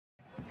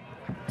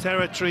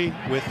territory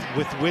with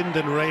wind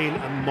and rain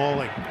and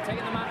mauling.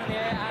 Taking the man in the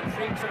air and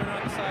free to the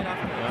right side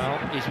afterwards. Well,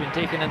 he's been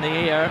taken in the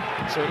air,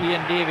 so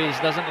Ian Davies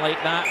doesn't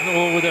like that.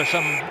 Oh, there's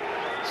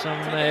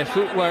some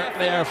footwork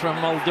there from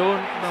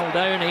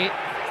Muldowney.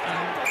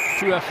 And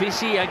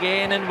Puafisi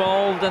again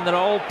involved, and they're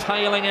all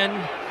piling in.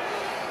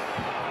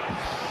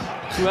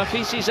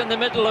 Puafisi's in the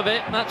middle of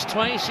it. That's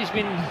twice he's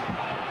been...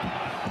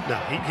 No,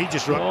 he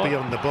just rocked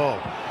beyond the ball.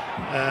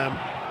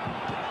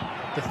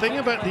 The thing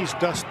about these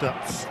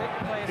dust-ups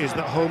is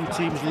that home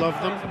teams love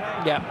them.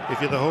 Yeah.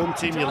 If you're the home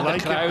team, you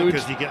like it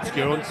because you get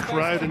your own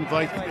crowd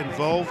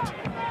involved.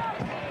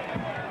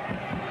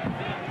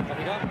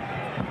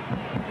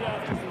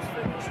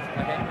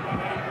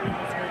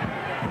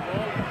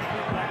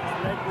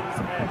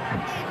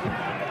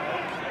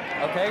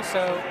 Okay,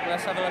 so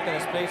let's have a look at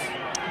this, please.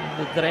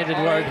 The dreaded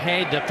word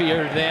head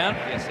appeared there.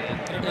 Yes,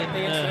 can you put the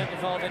incident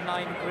involving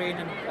 9 green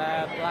and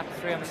black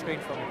 3 on the screen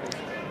for me, please?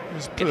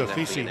 There's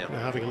Puafisi they're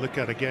having a look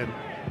at again.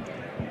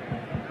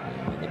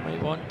 They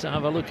might want to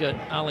have a look at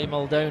Ali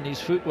Muldowney's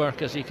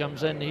footwork as he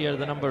comes in here,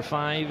 the number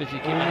 5. If you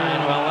keep an eye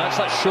on, well, that's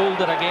that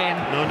shoulder again.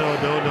 No,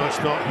 it's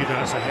not. You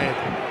know, it's a head.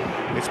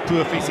 It's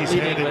Puafisi's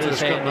head into the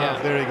scrum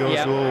half. There he goes.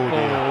 Yeah.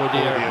 Oh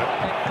dear.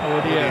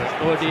 Oh dear.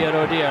 Oh dear.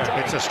 Oh dear.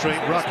 It's a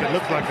straight ruck. It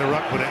looked like a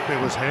ruck, but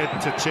it was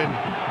head to chin.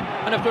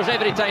 And of course,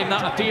 every time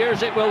that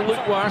appears, it will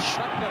look worse.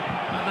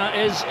 And that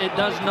is, it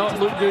does not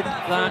look good,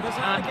 that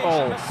at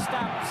all.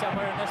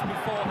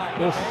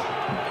 Oof.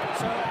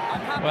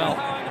 Well,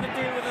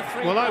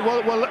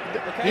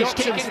 he's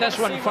taking this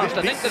one first.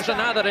 I think there's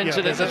another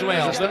incident as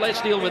well, but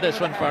let's deal with this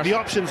one first. The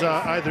options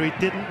are either he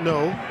didn't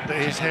know that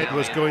his head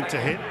was going to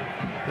hit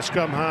the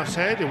scrum half's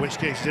head, in which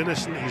case he's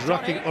innocent, he's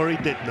rucking, or he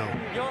did know.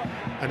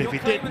 And if he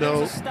did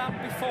know,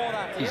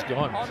 he's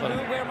gone for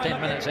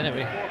 10 minutes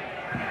anyway.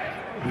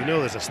 We know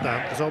there's a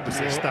stamp. There's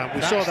obviously a stamp.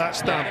 We saw that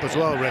stamp as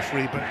well,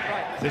 referee, but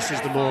this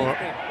is the more...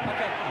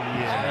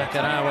 Yeah.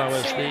 Karawa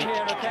was the...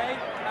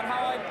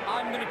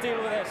 I'm going to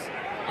deal with this.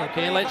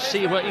 Okay, let's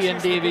see what Ian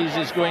Davies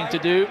is going to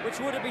do. Which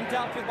would have been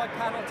dealt with by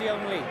penalty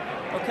only.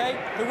 Okay,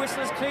 the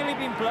whistle has clearly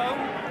been blown.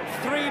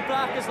 3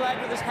 black has led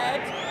with his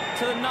head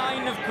to the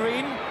 9 of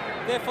green.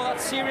 Therefore,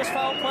 that's serious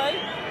foul play.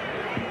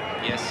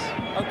 Yes.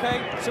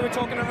 Okay, so we're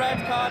talking a red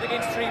card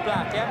against 3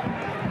 black, yeah?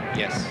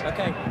 Yes.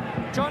 Okay,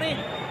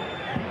 Johnny.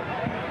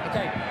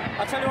 Okay,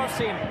 I'll tell you what I've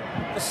seen.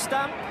 The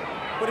stamp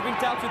would have been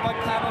dealt with by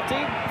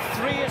penalty.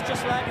 3 has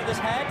just led with his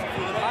head.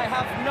 I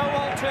have no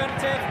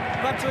alternative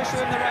but to issue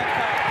him the red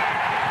card.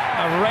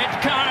 A red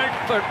card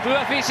for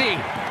Puafisi.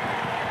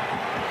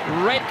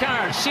 Red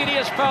card,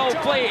 serious foul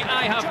play.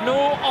 I have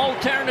no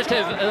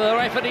alternative, the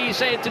referee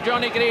said to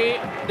Johnny Gray,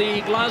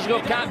 the Glasgow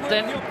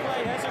captain.